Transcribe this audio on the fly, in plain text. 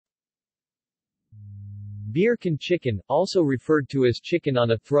Beer can chicken, also referred to as chicken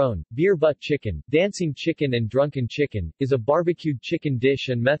on a throne, beer butt chicken, dancing chicken and drunken chicken, is a barbecued chicken dish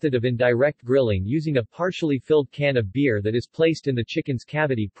and method of indirect grilling using a partially filled can of beer that is placed in the chicken's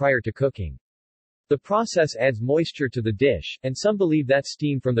cavity prior to cooking. The process adds moisture to the dish, and some believe that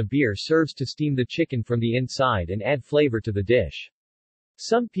steam from the beer serves to steam the chicken from the inside and add flavor to the dish.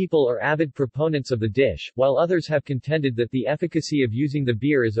 Some people are avid proponents of the dish, while others have contended that the efficacy of using the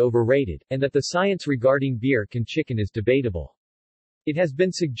beer is overrated, and that the science regarding beer can chicken is debatable. It has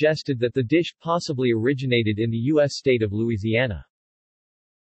been suggested that the dish possibly originated in the U.S. state of Louisiana.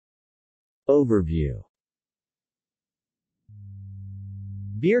 Overview.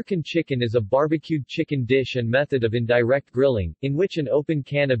 Beer can chicken is a barbecued chicken dish and method of indirect grilling, in which an open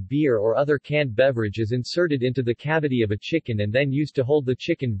can of beer or other canned beverage is inserted into the cavity of a chicken and then used to hold the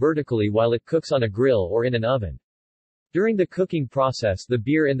chicken vertically while it cooks on a grill or in an oven. During the cooking process, the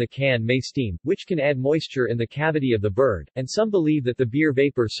beer in the can may steam, which can add moisture in the cavity of the bird, and some believe that the beer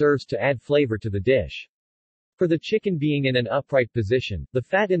vapor serves to add flavor to the dish. For the chicken being in an upright position, the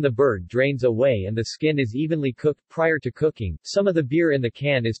fat in the bird drains away and the skin is evenly cooked. Prior to cooking, some of the beer in the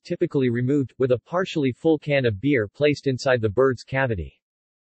can is typically removed, with a partially full can of beer placed inside the bird's cavity.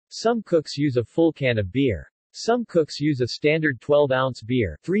 Some cooks use a full can of beer. Some cooks use a standard 12-ounce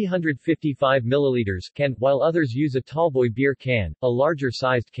beer 355 milliliters can, while others use a tallboy beer can, a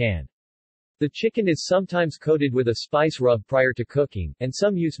larger-sized can. The chicken is sometimes coated with a spice rub prior to cooking, and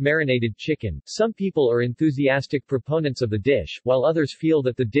some use marinated chicken. Some people are enthusiastic proponents of the dish, while others feel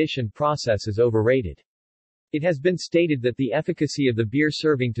that the dish and process is overrated. It has been stated that the efficacy of the beer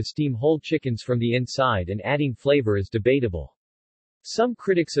serving to steam whole chickens from the inside and adding flavor is debatable. Some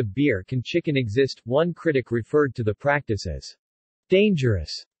critics of beer can chicken exist. One critic referred to the practice as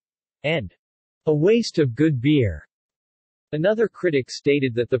dangerous and a waste of good beer. Another critic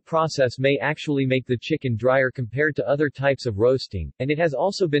stated that the process may actually make the chicken drier compared to other types of roasting, and it has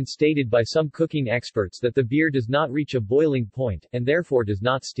also been stated by some cooking experts that the beer does not reach a boiling point, and therefore does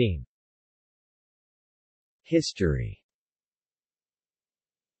not steam. History.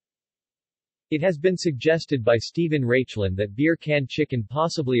 It has been suggested by Stephen Rachlin that beer can chicken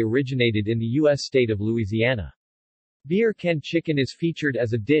possibly originated in the U.S. state of Louisiana. Beer can chicken is featured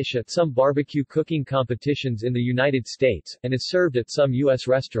as a dish at some barbecue cooking competitions in the United States, and is served at some U.S.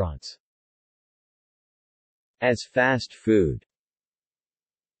 restaurants. As fast food.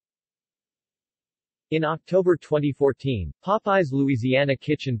 In October 2014, Popeye's Louisiana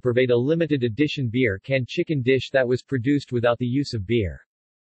Kitchen purveyed a limited edition beer can chicken dish that was produced without the use of beer.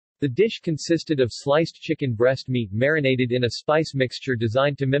 The dish consisted of sliced chicken breast meat marinated in a spice mixture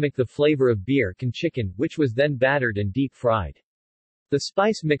designed to mimic the flavor of beer can chicken, which was then battered and deep-fried. The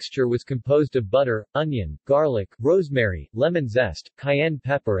spice mixture was composed of butter, onion, garlic, rosemary, lemon zest, cayenne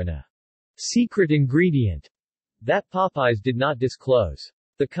pepper and a secret ingredient that Popeyes did not disclose.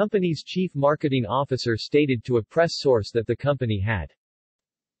 The company's chief marketing officer stated to a press source that the company had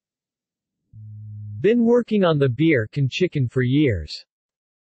been working on the beer can chicken for years.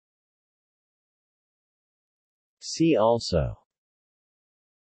 See also.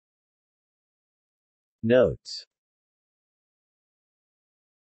 Notes.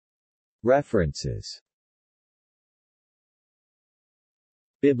 References.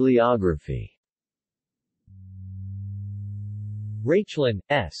 Bibliography. Rachlin,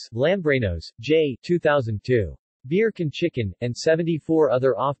 S., Lambranos, J. 2002. Beer Can Chicken, and 74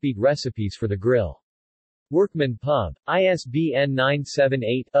 Other Offbeat Recipes for the Grill. Workman Pub. ISBN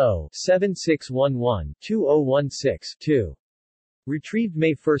 978-0-7611-2016-2. Retrieved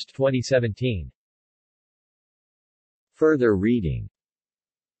May 1, 2017. Further reading.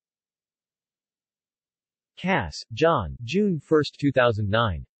 Cass, John, June 1,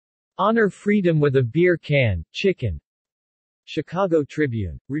 2009. Honor Freedom with a Beer Can, Chicken. Chicago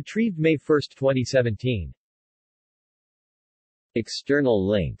Tribune. Retrieved May 1, 2017. External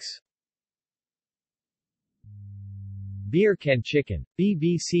links. Beer can chicken.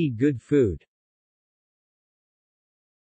 BBC Good Food.